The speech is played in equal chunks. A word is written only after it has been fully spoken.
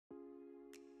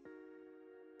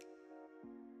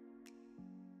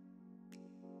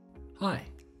Hi,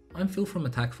 I'm Phil from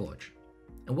AttackForge,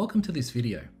 and welcome to this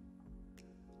video.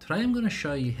 Today I'm going to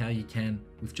show you how you can,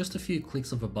 with just a few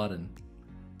clicks of a button,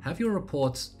 have your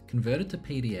reports converted to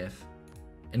PDF,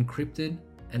 encrypted,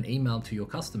 and emailed to your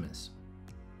customers.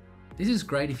 This is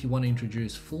great if you want to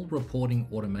introduce full reporting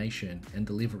automation and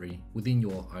delivery within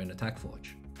your own AttackForge.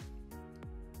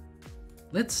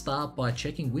 Let's start by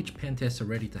checking which pen tests are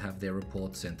ready to have their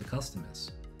reports sent to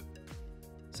customers.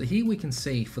 So here we can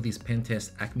see for this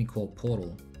Pentest Acme Corp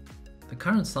portal, the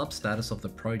current sub status of the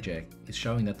project is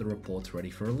showing that the report's ready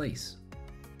for release.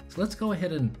 So let's go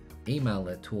ahead and email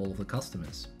it to all of the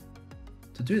customers.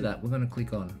 To do that, we're going to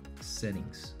click on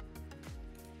Settings.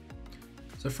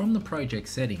 So from the project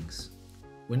settings,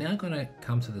 we're now going to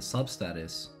come to the sub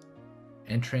status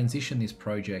and transition this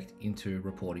project into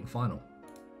Reporting Final.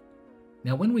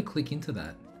 Now when we click into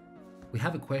that, we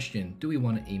have a question, do we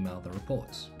want to email the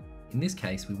reports? In this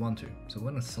case, we want to, so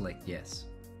we're going to select yes.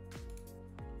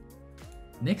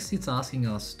 Next, it's asking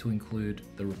us to include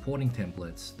the reporting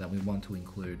templates that we want to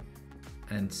include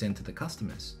and send to the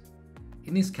customers.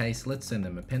 In this case, let's send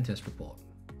them a Pentest report.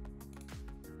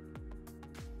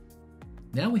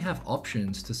 Now we have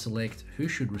options to select who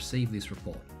should receive this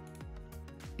report.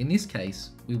 In this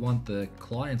case, we want the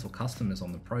clients or customers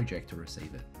on the project to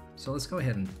receive it. So let's go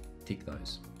ahead and tick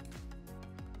those.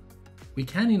 We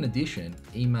can, in addition,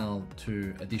 email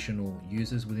to additional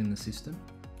users within the system,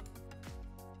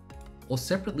 or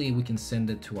separately we can send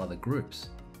it to other groups.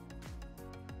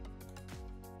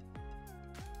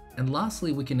 And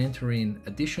lastly, we can enter in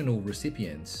additional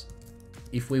recipients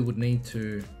if we would need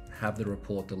to have the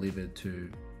report delivered to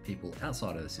people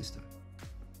outside of the system.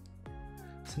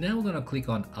 So now we're going to click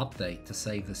on Update to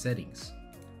save the settings,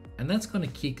 and that's going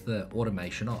to kick the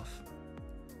automation off.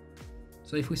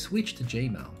 So if we switch to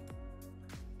Gmail,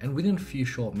 and within a few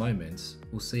short moments,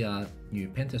 we'll see our new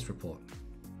Pentest report.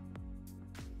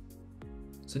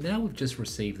 So now we've just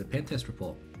received the Pentest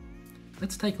report.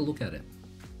 Let's take a look at it.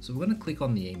 So we're going to click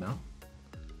on the email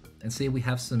and see we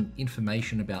have some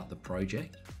information about the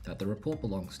project that the report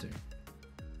belongs to,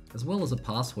 as well as a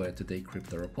password to decrypt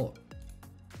the report.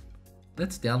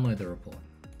 Let's download the report.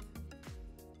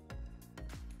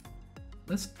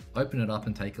 Let's open it up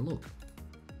and take a look.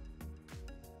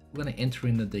 We're going to enter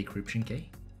in the decryption key.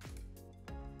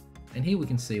 And here we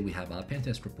can see we have our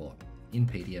Pentest report in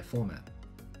PDF format.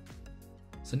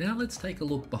 So now let's take a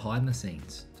look behind the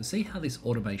scenes to see how this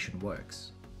automation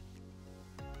works.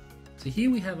 So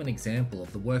here we have an example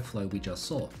of the workflow we just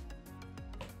saw.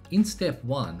 In step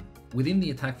 1, within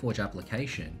the AttackForge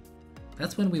application,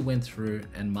 that's when we went through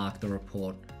and marked the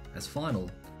report as final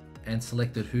and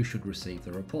selected who should receive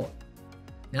the report.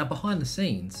 Now behind the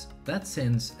scenes, that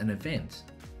sends an event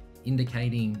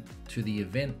indicating to the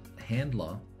event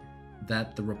handler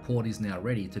that the report is now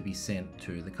ready to be sent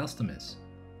to the customers.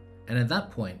 And at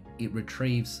that point, it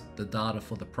retrieves the data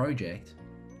for the project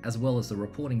as well as the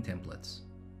reporting templates.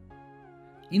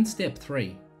 In step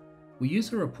 3, we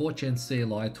use a ReportGen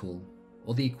CLI tool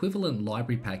or the equivalent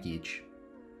library package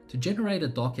to generate a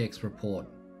docx report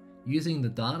using the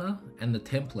data and the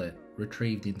template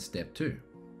retrieved in step 2.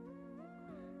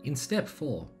 In step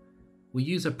 4, we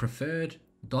use a preferred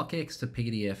docx to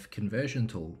PDF conversion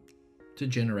tool to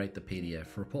generate the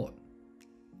PDF report.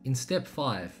 In step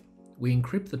 5, we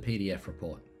encrypt the PDF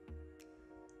report.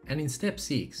 And in step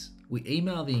 6, we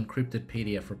email the encrypted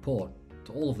PDF report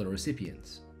to all of the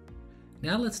recipients.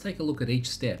 Now let's take a look at each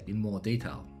step in more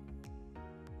detail.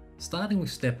 Starting with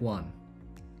step 1,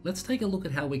 let's take a look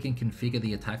at how we can configure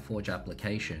the AttackForge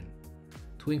application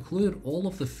to include all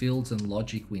of the fields and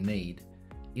logic we need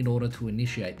in order to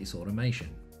initiate this automation.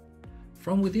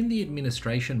 From within the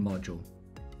administration module,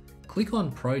 click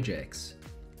on Projects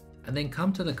and then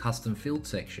come to the Custom Field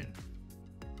section.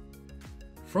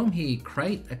 From here,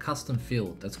 create a custom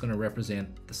field that's going to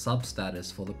represent the sub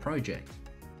status for the project.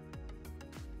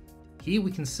 Here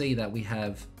we can see that we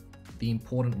have the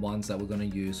important ones that we're going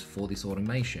to use for this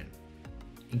automation,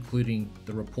 including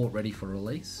the report ready for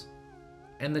release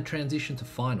and the transition to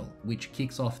final, which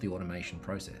kicks off the automation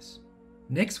process.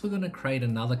 Next, we're going to create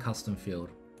another custom field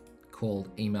called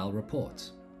Email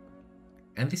Reports.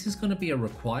 And this is going to be a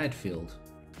required field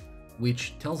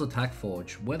which tells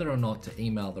AttackForge whether or not to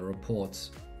email the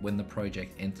reports when the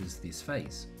project enters this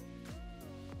phase.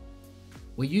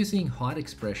 We're using hide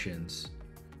expressions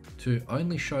to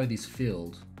only show this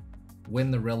field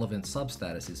when the relevant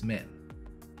substatus is met.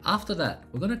 After that,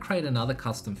 we're going to create another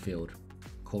custom field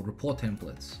called Report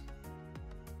Templates.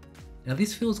 Now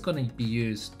this field is going to be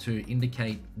used to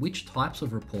indicate which types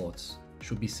of reports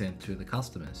should be sent to the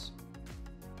customers.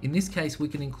 In this case, we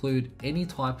can include any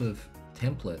type of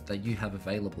template that you have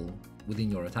available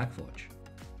within your AttackForge.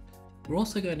 We're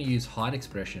also going to use hide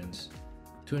expressions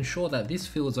to ensure that this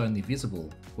field is only visible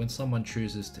when someone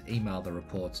chooses to email the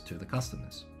reports to the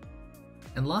customers.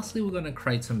 And lastly, we're going to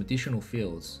create some additional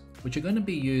fields which are going to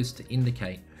be used to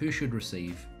indicate who should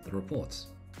receive the reports.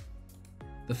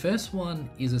 The first one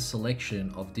is a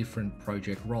selection of different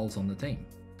project roles on the team.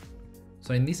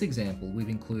 So in this example, we've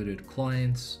included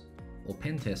clients or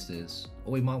pen testers,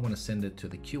 or we might want to send it to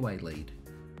the QA lead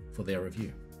for their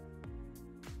review.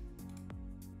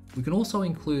 We can also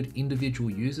include individual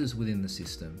users within the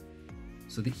system,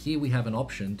 so that here we have an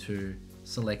option to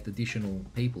select additional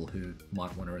people who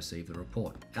might want to receive the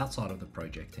report outside of the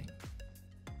project team.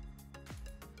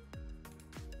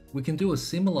 We can do a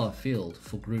similar field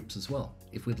for groups as well,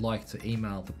 if we'd like to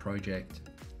email the project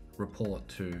report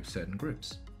to certain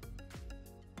groups.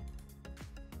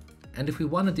 And if we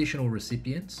want additional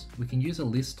recipients, we can use a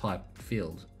list type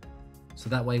field, so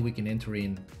that way we can enter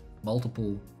in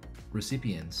multiple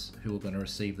recipients who are going to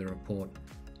receive the report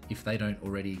if they don't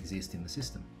already exist in the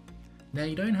system. Now,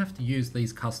 you don't have to use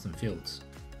these custom fields.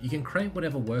 You can create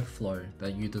whatever workflow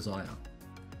that you desire.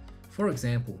 For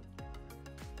example,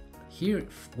 here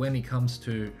when it comes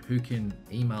to who can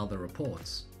email the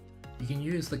reports, you can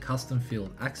use the custom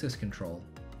field access control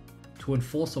to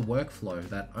enforce a workflow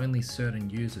that only certain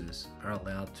users are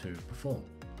allowed to perform.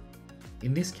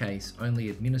 In this case, only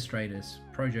administrators,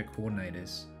 project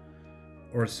coordinators,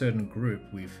 or a certain group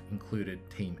we've included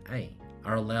Team A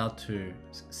are allowed to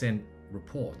send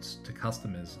reports to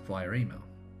customers via email.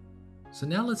 So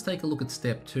now let's take a look at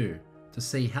step 2 to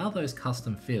see how those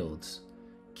custom fields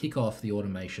kick off the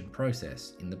automation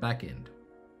process in the backend.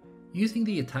 Using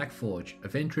the AttackForge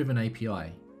event-driven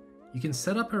API, you can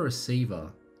set up a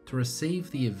receiver to receive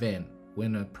the event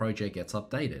when a project gets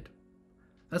updated.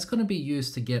 That's going to be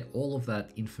used to get all of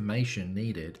that information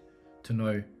needed to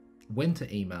know when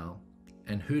to email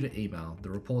and who to email the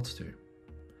reports to.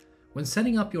 When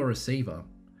setting up your receiver,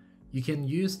 you can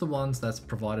use the ones that's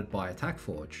provided by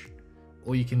AttackForge,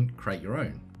 or you can create your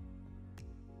own.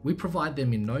 We provide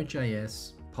them in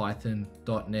Node.js, Python,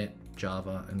 .NET,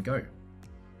 Java, and Go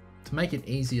to make it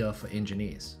easier for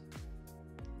engineers.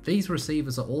 These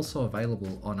receivers are also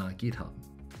available on our GitHub.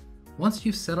 Once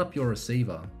you've set up your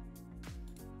receiver,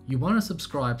 you want to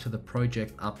subscribe to the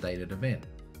project updated event.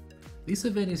 This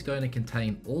event is going to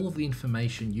contain all of the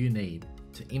information you need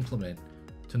to implement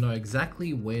to know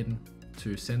exactly when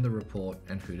to send the report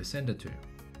and who to send it to.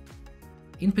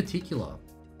 In particular,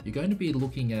 you're going to be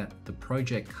looking at the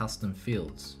project custom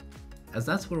fields, as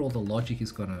that's where all the logic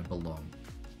is going to belong.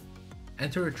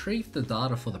 And to retrieve the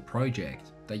data for the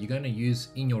project that you're going to use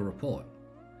in your report,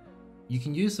 you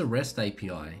can use the REST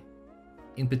API,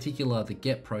 in particular the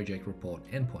Get Project Report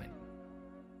endpoint.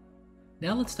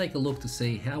 Now let's take a look to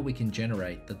see how we can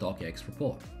generate the docx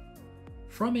report.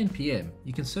 From npm,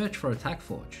 you can search for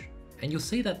AttackForge, and you'll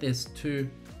see that there's 2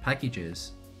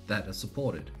 packages that are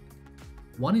supported.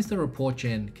 One is the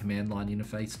ReportGen command line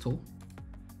interface tool,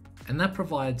 and that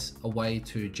provides a way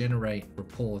to generate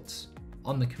reports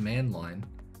on the command line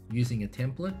using a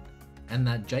template and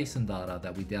that JSON data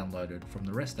that we downloaded from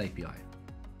the REST API.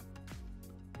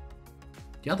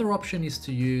 The other option is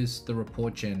to use the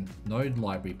ReportGen node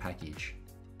library package.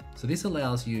 So this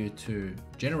allows you to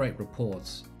generate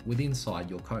reports inside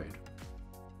your code.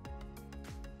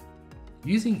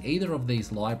 Using either of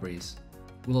these libraries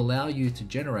will allow you to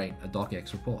generate a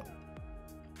docx report.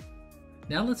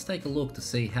 Now let's take a look to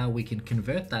see how we can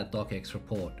convert that docx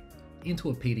report into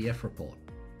a PDF report.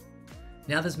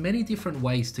 Now there's many different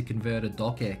ways to convert a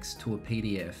docx to a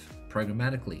PDF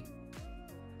programmatically.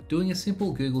 Doing a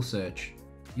simple Google search,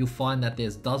 you'll find that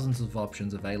there's dozens of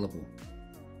options available.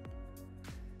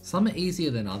 Some are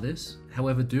easier than others,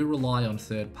 however do rely on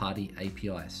third-party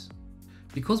APIs.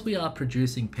 Because we are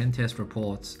producing pen test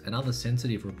reports and other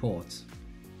sensitive reports,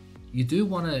 you do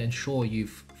want to ensure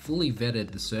you've fully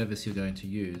vetted the service you're going to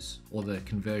use or the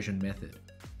conversion method.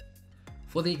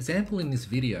 For the example in this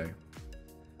video,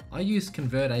 I used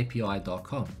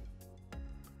convertapi.com.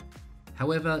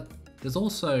 However, there's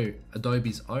also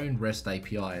Adobe's own REST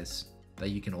APIs that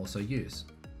you can also use.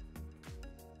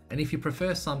 And if you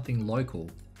prefer something local,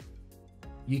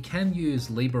 you can use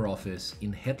LibreOffice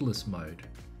in headless mode.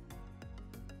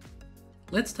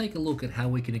 Let's take a look at how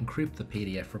we can encrypt the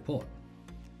PDF report.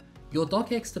 Your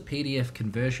docx to PDF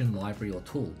conversion library or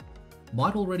tool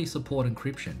might already support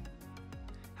encryption.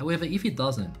 However, if it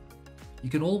doesn't, you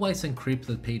can always encrypt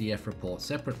the PDF report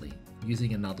separately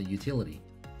using another utility.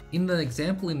 In the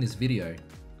example in this video,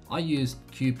 I used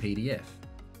QPDF.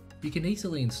 You can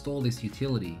easily install this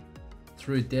utility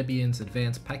through Debian's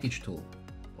Advanced Package Tool,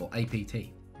 or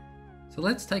APT. So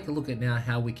let's take a look at now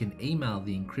how we can email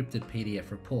the encrypted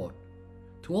PDF report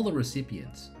to all the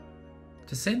recipients.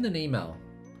 To send an email,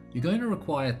 you're going to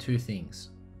require two things.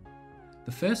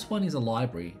 The first one is a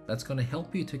library that's going to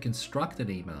help you to construct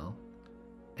an email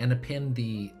and append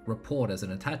the report as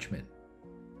an attachment.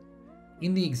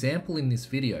 In the example in this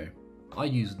video, I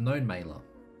used NodeMailer.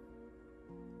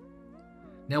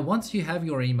 Now once you have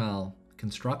your email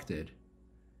constructed,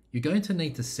 you're going to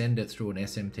need to send it through an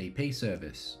SMTP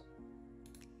service.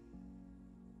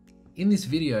 In this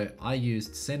video, I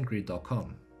used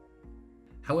sendgrid.com.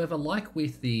 However, like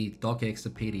with the docx to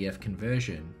PDF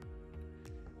conversion,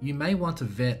 you may want to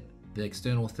vet the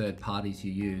external third parties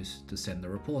you use to send the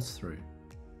reports through.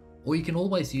 Or you can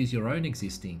always use your own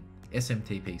existing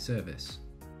SMTP service.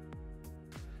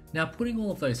 Now, putting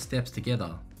all of those steps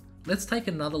together, let's take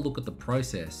another look at the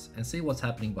process and see what's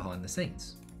happening behind the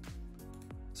scenes.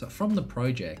 So from the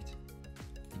project,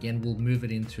 again, we'll move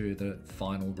it into the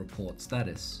final report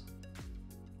status.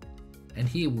 And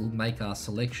here we'll make our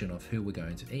selection of who we're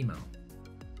going to email.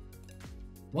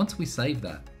 Once we save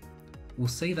that, we'll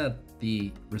see that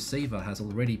the receiver has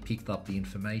already picked up the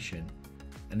information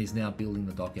and is now building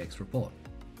the docx report.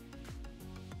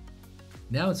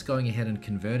 Now it's going ahead and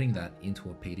converting that into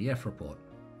a PDF report.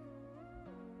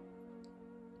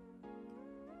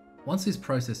 Once this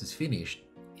process is finished,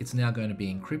 it's now going to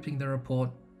be encrypting the report,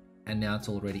 and now it's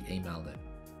already emailed it.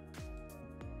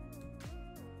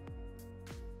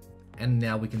 And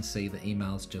now we can see the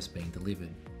emails just being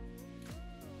delivered.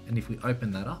 And if we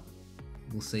open that up,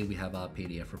 we'll see we have our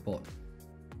PDF report.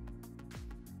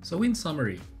 So in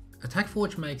summary,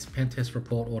 AttackForge makes Pentest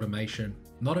report automation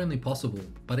not only possible,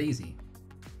 but easy.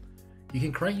 You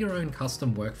can create your own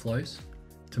custom workflows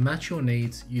to match your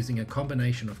needs using a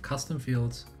combination of custom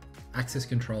fields, access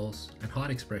controls, and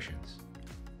hide expressions.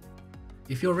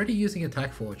 If you're already using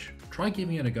AttackForge, try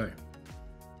giving it a go.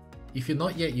 If you're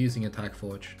not yet using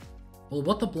AttackForge, well,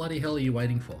 what the bloody hell are you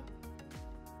waiting for?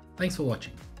 Thanks for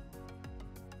watching.